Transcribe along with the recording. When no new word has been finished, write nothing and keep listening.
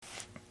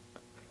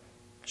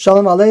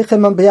Shalom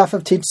Aleichem. On behalf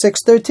of Teach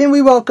 613,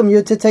 we welcome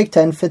you to take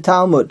 10 for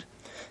Talmud.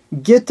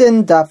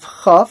 Gittin Daf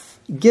Chaf,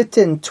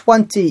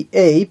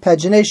 Gittin20,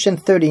 pagination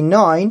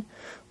 39.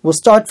 We'll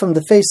start from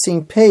the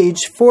facing page,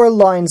 4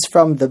 lines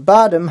from the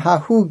bottom,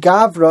 Hahu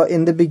Gavra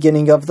in the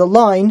beginning of the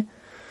line,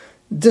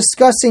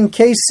 discussing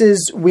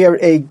cases where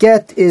a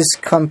get is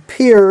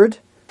compared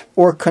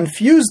or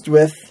confused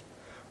with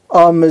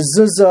a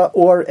Mezuzah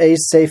or a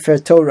Sefer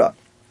Torah.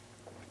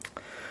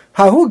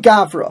 Hahu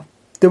Gavra.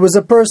 There was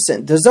a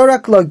person,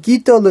 Dezorak la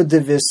gito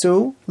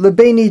ledevisu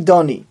lebeni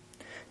doni.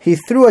 He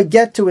threw a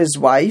get to his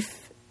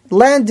wife,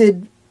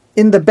 landed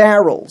in the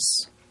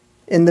barrels,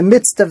 in the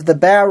midst of the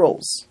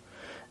barrels.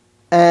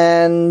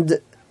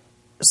 And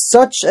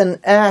such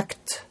an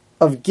act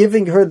of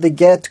giving her the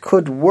get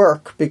could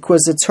work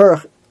because it's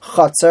her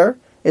chatzar,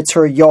 it's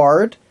her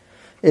yard,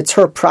 it's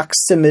her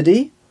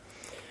proximity.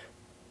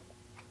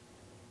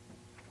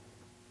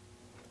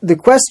 The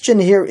question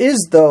here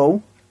is,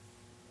 though,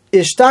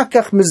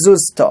 Ishtakach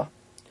mezuzta.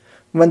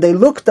 When they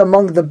looked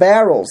among the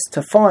barrels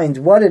to find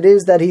what it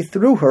is that he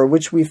threw her,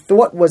 which we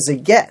thought was a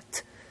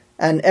get,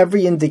 and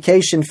every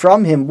indication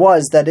from him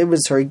was that it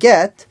was her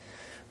get,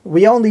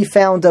 we only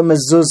found a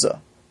mezuzah.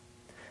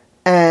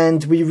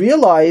 And we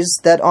realized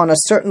that on a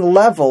certain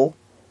level,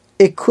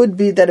 it could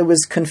be that it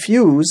was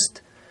confused,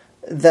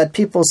 that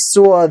people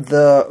saw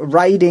the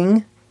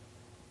writing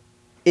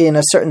in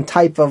a certain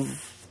type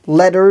of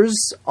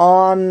letters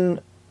on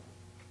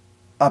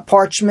a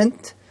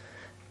parchment,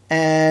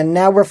 and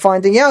now we're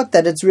finding out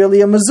that it's really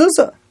a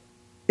mezuzah,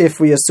 if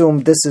we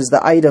assume this is the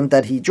item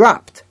that he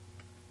dropped.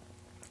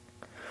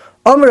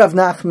 Rav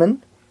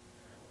Nachman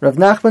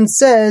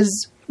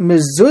says,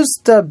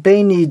 Mezuzta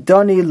beini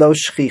doni lo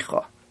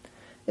shchicha.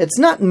 It's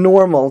not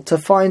normal to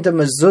find a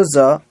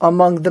mezuzah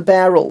among the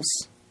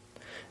barrels.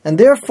 And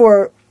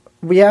therefore,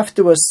 we have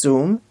to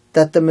assume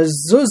that the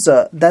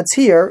mezuzah that's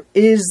here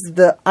is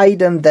the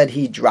item that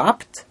he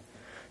dropped,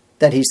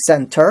 that he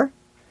sent her,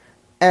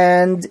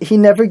 and he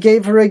never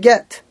gave her a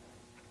get.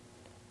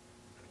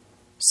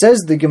 Says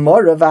the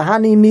Gemara,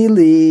 Vahani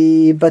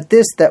mili, but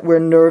this that we're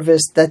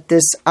nervous that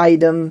this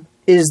item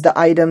is the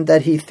item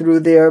that he threw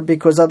there,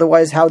 because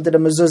otherwise how did a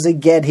mezuzah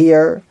get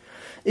here?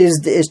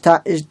 Is the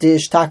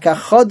ishtaka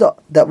choda,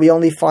 that we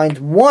only find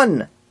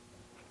one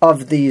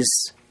of these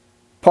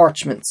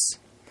parchments.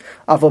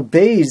 Avo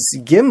beis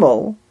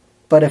gimel,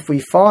 but if we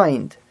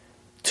find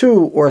 2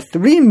 or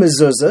 3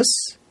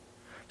 mezuzahs,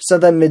 so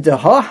then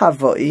midaha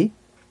havoi,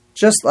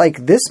 just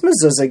like this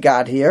mezuzah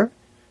got here,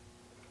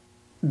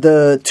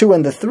 the 2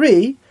 and the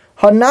 3,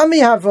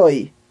 hanami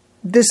havoi,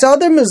 this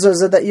other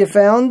mezuzah that you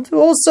found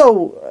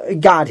also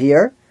got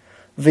here.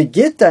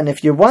 V'gittan, and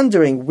if you're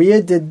wondering,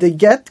 where did the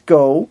get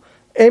go?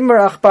 Emer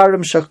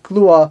achbarim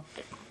shaklua,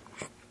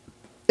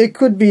 it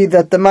could be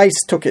that the mice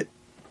took it.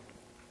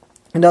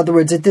 In other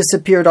words, it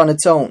disappeared on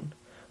its own.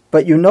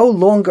 But you no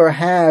longer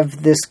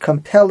have this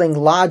compelling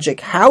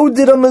logic. How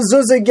did a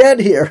mezuzah get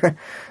here?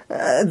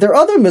 There are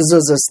other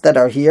mezuzahs that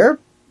are here.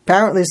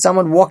 Apparently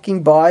someone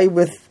walking by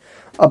with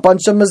a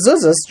bunch of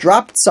mezuzahs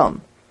dropped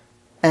some.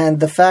 And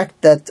the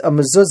fact that a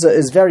mezuzah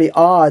is very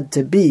odd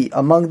to be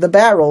among the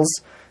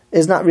barrels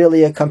is not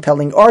really a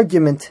compelling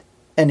argument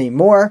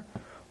anymore.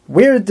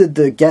 Where did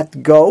the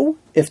get go?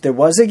 If there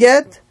was a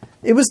get,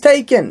 it was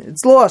taken.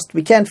 It's lost.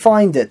 We can't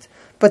find it.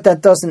 But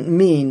that doesn't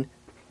mean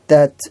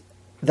that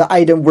the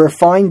item we're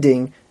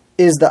finding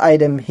is the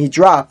item he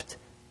dropped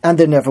and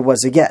there never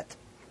was a get.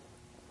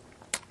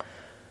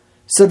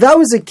 So that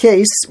was a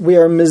case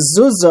where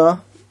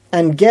mezuzah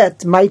and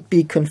get might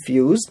be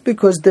confused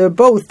because they're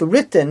both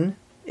written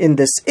in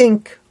this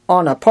ink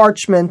on a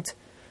parchment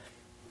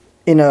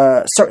in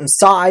a certain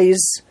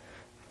size,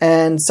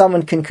 and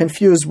someone can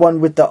confuse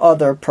one with the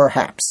other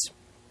perhaps.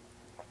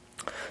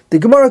 The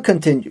Gemara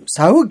continues.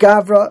 Hahu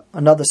Gavra,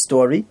 another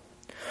story.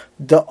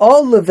 The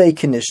all levei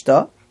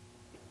kinishta.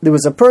 There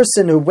was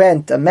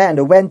a man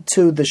who went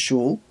to the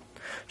shul.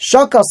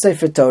 Shakal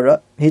Sefer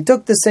Torah. He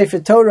took the Sefer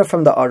Torah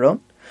from the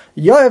Aron.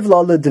 Yoev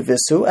la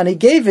ledevisu, and he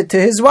gave it to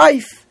his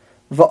wife.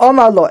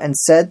 Va'amar lo, and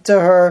said to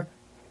her,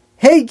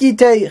 Hey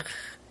giteich,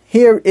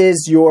 here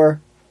is your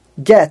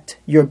get,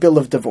 your bill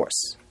of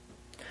divorce.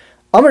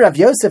 Amar Rav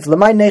Yosef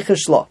lemay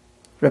nechesh lo.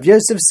 Rav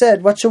Yosef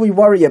said, what should we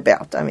worry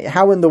about? I mean,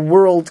 how in the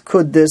world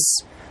could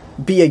this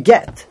be a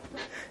get?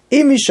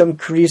 Imisham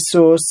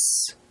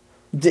krisus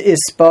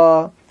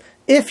deispa.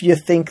 If you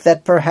think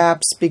that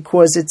perhaps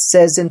because it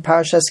says in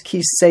Parshas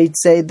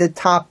Kiseitze the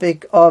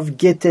topic of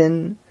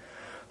Gittin,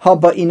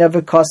 Haba'ina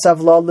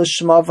v'kasav la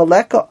l'shma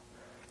v'leka,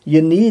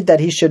 you need that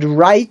he should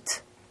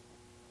write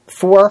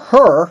for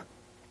her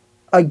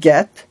a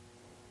get,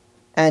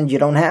 and you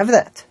don't have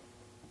that.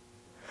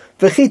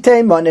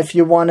 V'chiteiman, if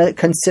you want to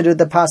consider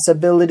the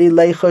possibility,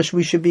 leichosh,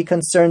 we should be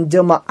concerned,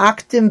 dilma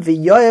aktim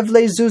v'yoyev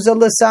le'zuzah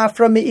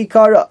l'safra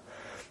mi'ikara.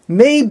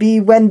 Maybe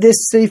when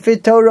this Sefer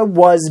Torah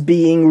was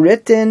being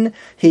written,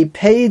 he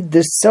paid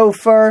the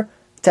sofer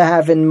to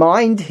have in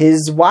mind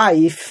his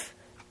wife,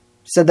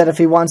 so that if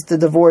he wants to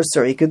divorce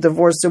her, he could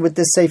divorce her with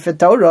the Sefer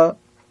Torah.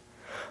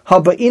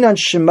 Haba'inan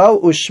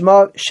shemo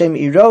ushma shem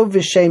iro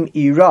v'shem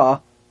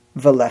ira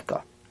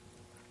veleka.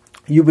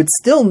 You would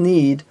still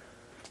need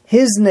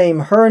his name,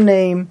 her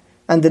name,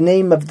 and the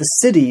name of the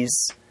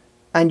cities,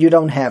 and you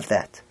don't have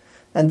that.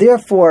 And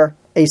therefore,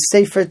 a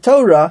Sefer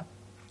Torah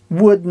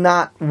would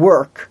not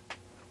work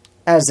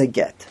as a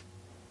get.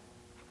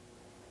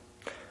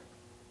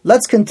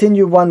 Let's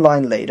continue one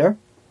line later.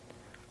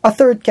 A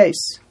third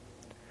case.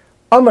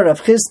 Amar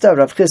Rav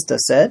Chisda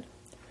said,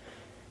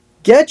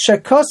 Get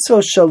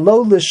shekasro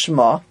shelo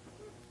lishma,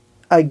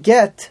 a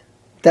get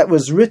that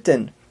was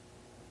written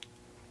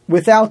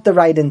without the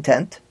right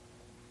intent.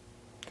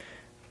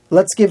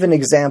 Let's give an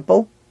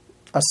example.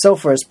 A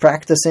sofer is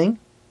practicing,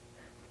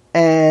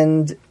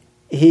 and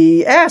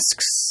he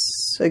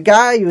asks a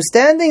guy who's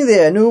standing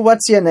there, "Nu,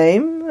 what's your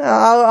name?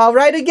 I'll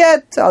write a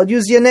get. I'll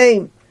use your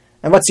name.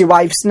 And what's your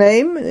wife's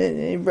name?"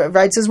 He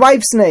writes his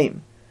wife's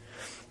name.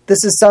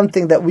 This is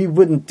something that we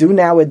wouldn't do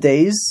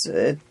nowadays.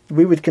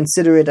 We would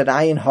consider it an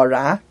ayin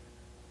hara.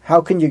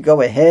 How can you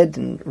go ahead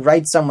and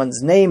write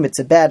someone's name? It's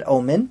a bad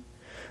omen.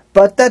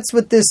 But that's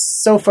what this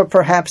sofer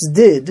perhaps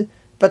did.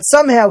 But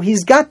somehow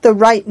he's got the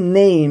right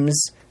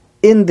names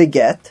in the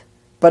get,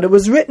 but it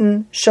was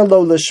written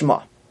shelo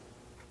lishma,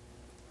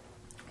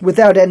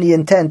 without any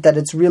intent that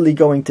it's really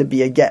going to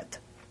be a get.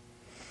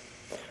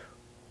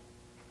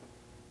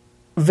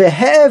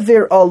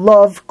 Ve'he'avir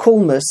alav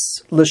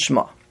kulmus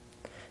lishma.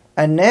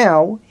 And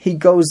now he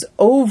goes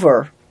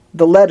over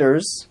the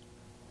letters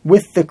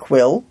with the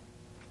quill,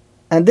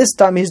 and this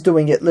time he's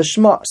doing it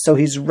lishma. So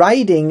he's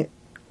writing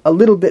a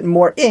little bit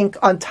more ink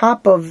on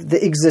top of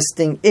the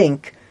existing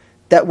ink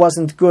that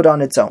wasn't good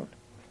on its own.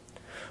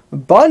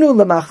 Banu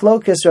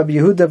lemachlokes Rabbi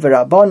Yehuda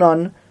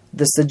v'Rabbanan.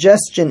 The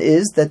suggestion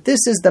is that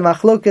this is the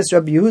machlokes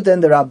Rabbi Yehuda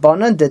and the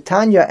Rabbanan, the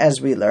Tanya,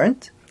 as we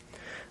learned.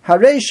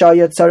 Harei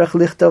shaya tzarech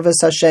lichtov es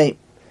Hashem.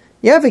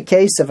 You have a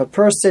case of a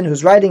person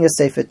who's writing a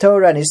Sefer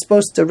Torah and he's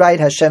supposed to write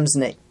Hashem's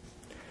name.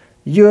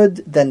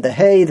 Yud, then the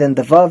Hey, then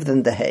the Vav,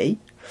 then the Hey.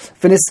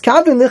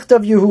 V'niskavin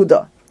lichtov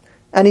Yehuda.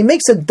 And he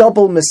makes a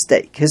double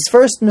mistake. His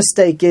first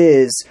mistake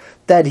is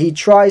that he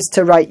tries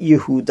to write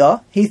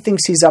Yehuda. He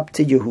thinks he's up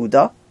to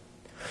Yehuda.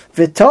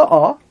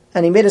 V'ta'a,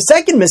 and he made a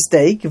second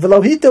mistake,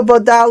 v'lohito bo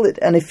dalit,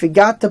 and he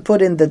forgot to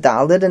put in the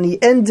dalit, and he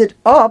ended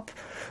up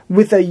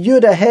with a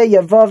Yud, a Hey,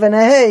 a Vav, and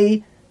a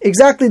Hey,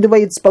 exactly the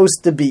way it's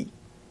supposed to be.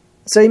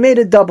 So he made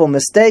a double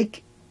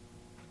mistake.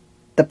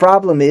 The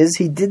problem is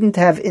he didn't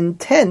have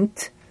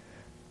intent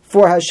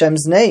for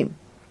Hashem's name,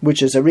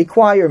 which is a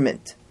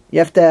requirement. You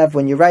have to have,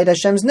 when you write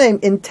Hashem's name,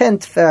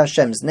 intent for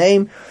Hashem's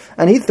name,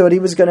 and he thought he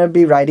was going to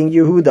be writing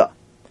Yehuda.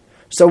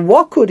 So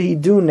what could he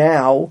do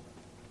now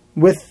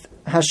with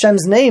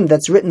Hashem's name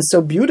that's written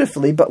so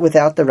beautifully but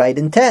without the right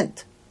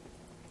intent?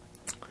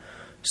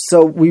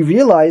 So we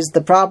realize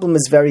the problem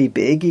is very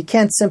big. You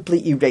can't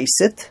simply erase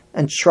it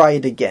and try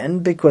it again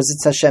because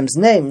it's Hashem's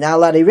name. Now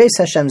allowed to erase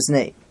Hashem's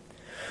name.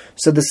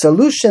 So the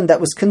solution that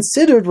was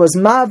considered was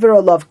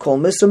Ma'aver alav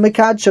kolmus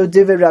u'mekadsho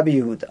divrei Rabbi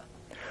Yehuda.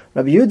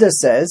 Rabbi Yehuda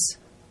says,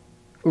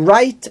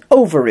 write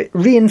over it,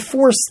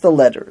 reinforce the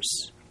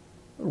letters.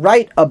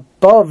 Write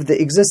above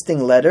the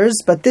existing letters,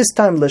 but this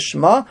time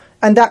lishma,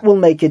 and that will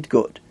make it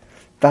good.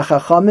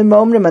 V'chachamim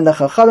omrim, and the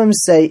chachamim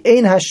say,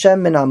 Ein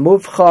Hashem min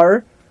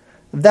amuvchar,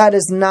 that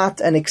is not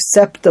an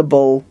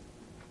acceptable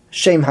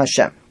Shem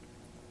Hashem.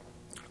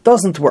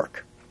 Doesn't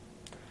work.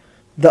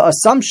 The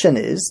assumption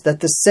is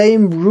that the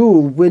same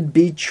rule would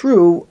be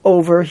true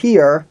over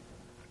here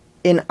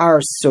in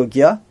our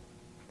sugya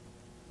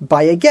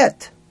by a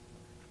get.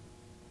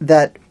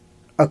 That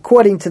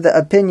according to the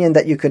opinion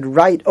that you could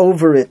write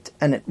over it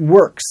and it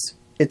works,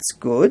 it's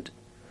good.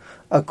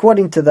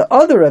 According to the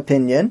other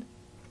opinion,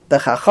 the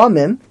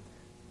Chachamim,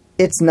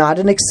 it's not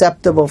an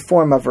acceptable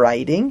form of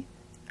writing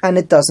and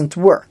it doesn't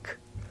work.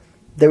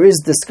 There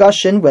is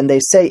discussion when they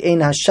say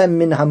Ein Hashem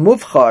min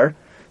hamuvchar,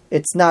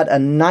 it's not a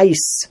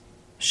nice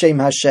Shem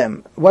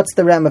Hashem. What's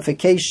the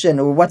ramification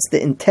or what's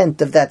the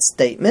intent of that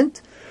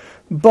statement?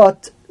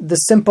 But the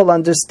simple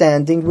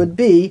understanding would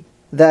be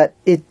that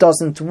it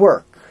doesn't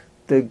work.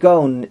 The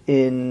Gon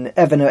in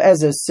Even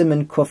Ezer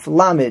Siman Kuf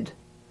Lamed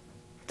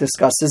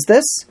discusses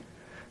this,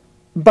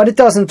 but it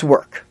doesn't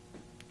work.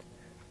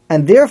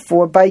 And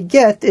therefore, by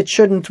get, it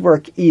shouldn't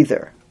work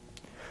either.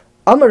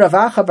 Amar Rav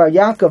Acha bar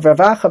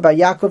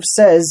Yaakov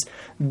says,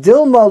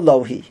 Dilma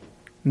lohi,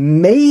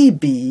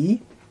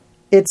 maybe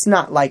it's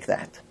not like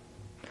that.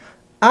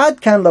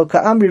 Ad kan lo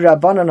ka'amri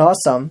Rabbanan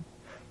hasam,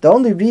 the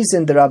only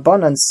reason the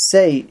Rabbanan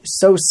say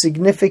so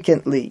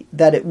significantly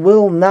that it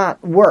will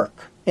not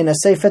work in a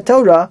Sefer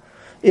Torah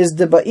is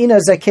the ba'ina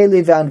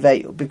zakeli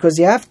v'anveyu, because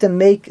you have to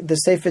make the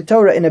Sefer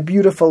Torah in a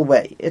beautiful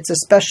way. It's a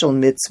special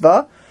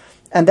mitzvah,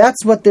 and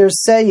that's what they're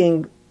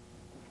saying.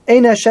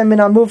 Ein Hashem min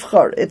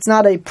amuvchar. It's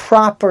not a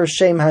proper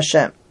Shem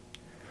Hashem.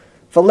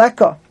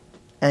 V'leka,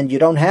 and you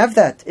don't have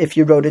that if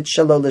you wrote it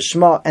shelo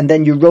lishma and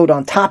then you wrote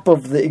on top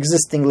of the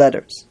existing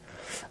letters.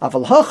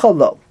 Aval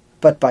hachalo,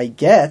 but by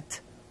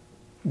get,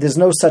 there's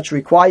no such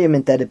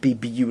requirement that it be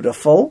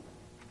beautiful,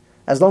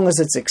 as long as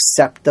it's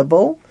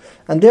acceptable.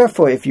 And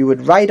therefore, if you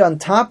would write on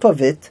top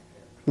of it,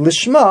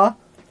 Lishma,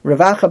 Rav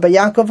Acha bar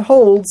Yaakov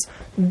holds,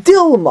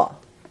 Dilma,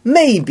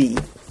 maybe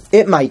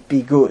it might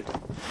be good.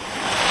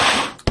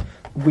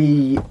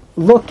 We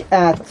look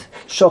at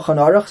Shulchan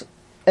Aruch,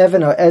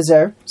 Even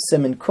HaEzer,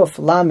 Siman Kuf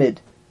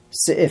Lamed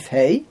Seif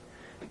Hey,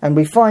 and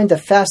we find a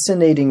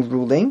fascinating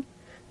ruling.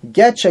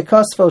 Get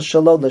shekosvo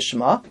shelo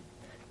lishma,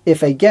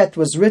 if a get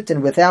was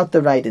written without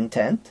the right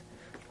intent,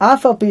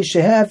 afal pi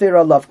shehavir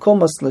alav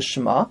komos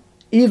lishma,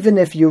 even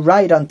if you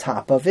write on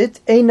top of it,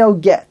 no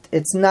get,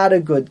 it's not a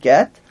good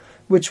get,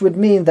 which would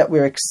mean that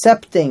we're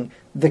accepting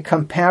the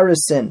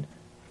comparison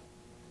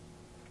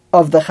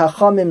of the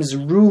Chachamim's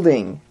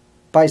ruling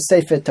by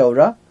Sefer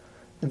Torah,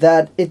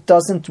 that it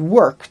doesn't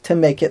work to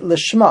make it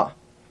lishma.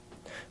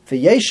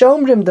 V'yesh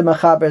omrim, the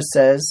Mechaber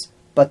says,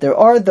 but there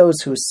are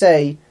those who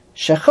say,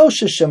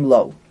 shechoshishim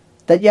lo,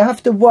 that you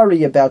have to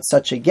worry about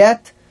such a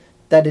get,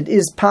 that it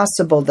is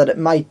possible that it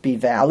might be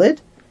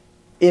valid.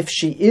 If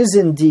she is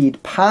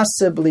indeed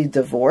possibly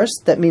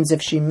divorced, that means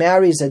if she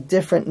marries a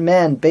different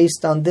man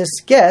based on this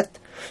get,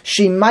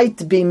 she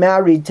might be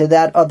married to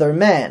that other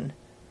man.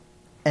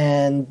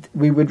 And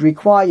we would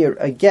require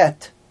a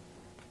get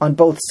on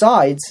both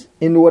sides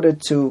in order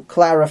to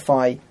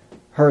clarify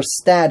her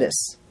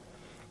status.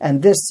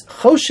 And this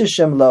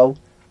choshishim lo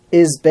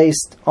is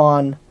based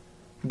on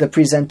the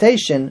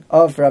presentation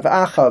of Rav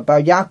Acha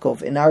Bar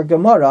Yaakov in our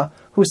Gemara,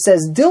 who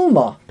says,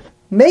 Dilma,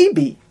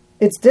 maybe,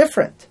 it's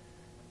different.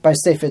 By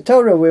Sefer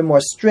Torah, we're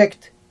more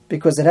strict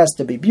because it has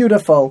to be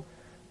beautiful,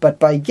 but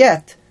by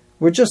get,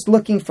 we're just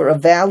looking for a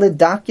valid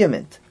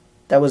document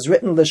that was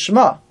written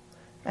lishma.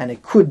 And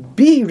it could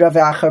be, Rav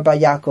Acha Bar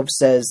Yaakov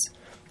says,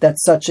 that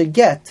such a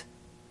get,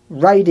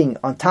 writing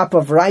on top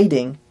of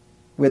writing,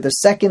 where the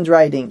second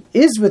writing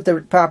is with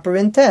the proper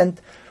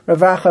intent, Rav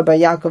Acha Bar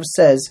Yaakov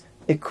says,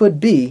 it could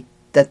be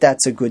that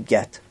that's a good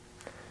get.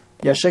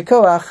 Yasher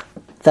koach.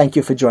 Thank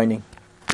you for joining.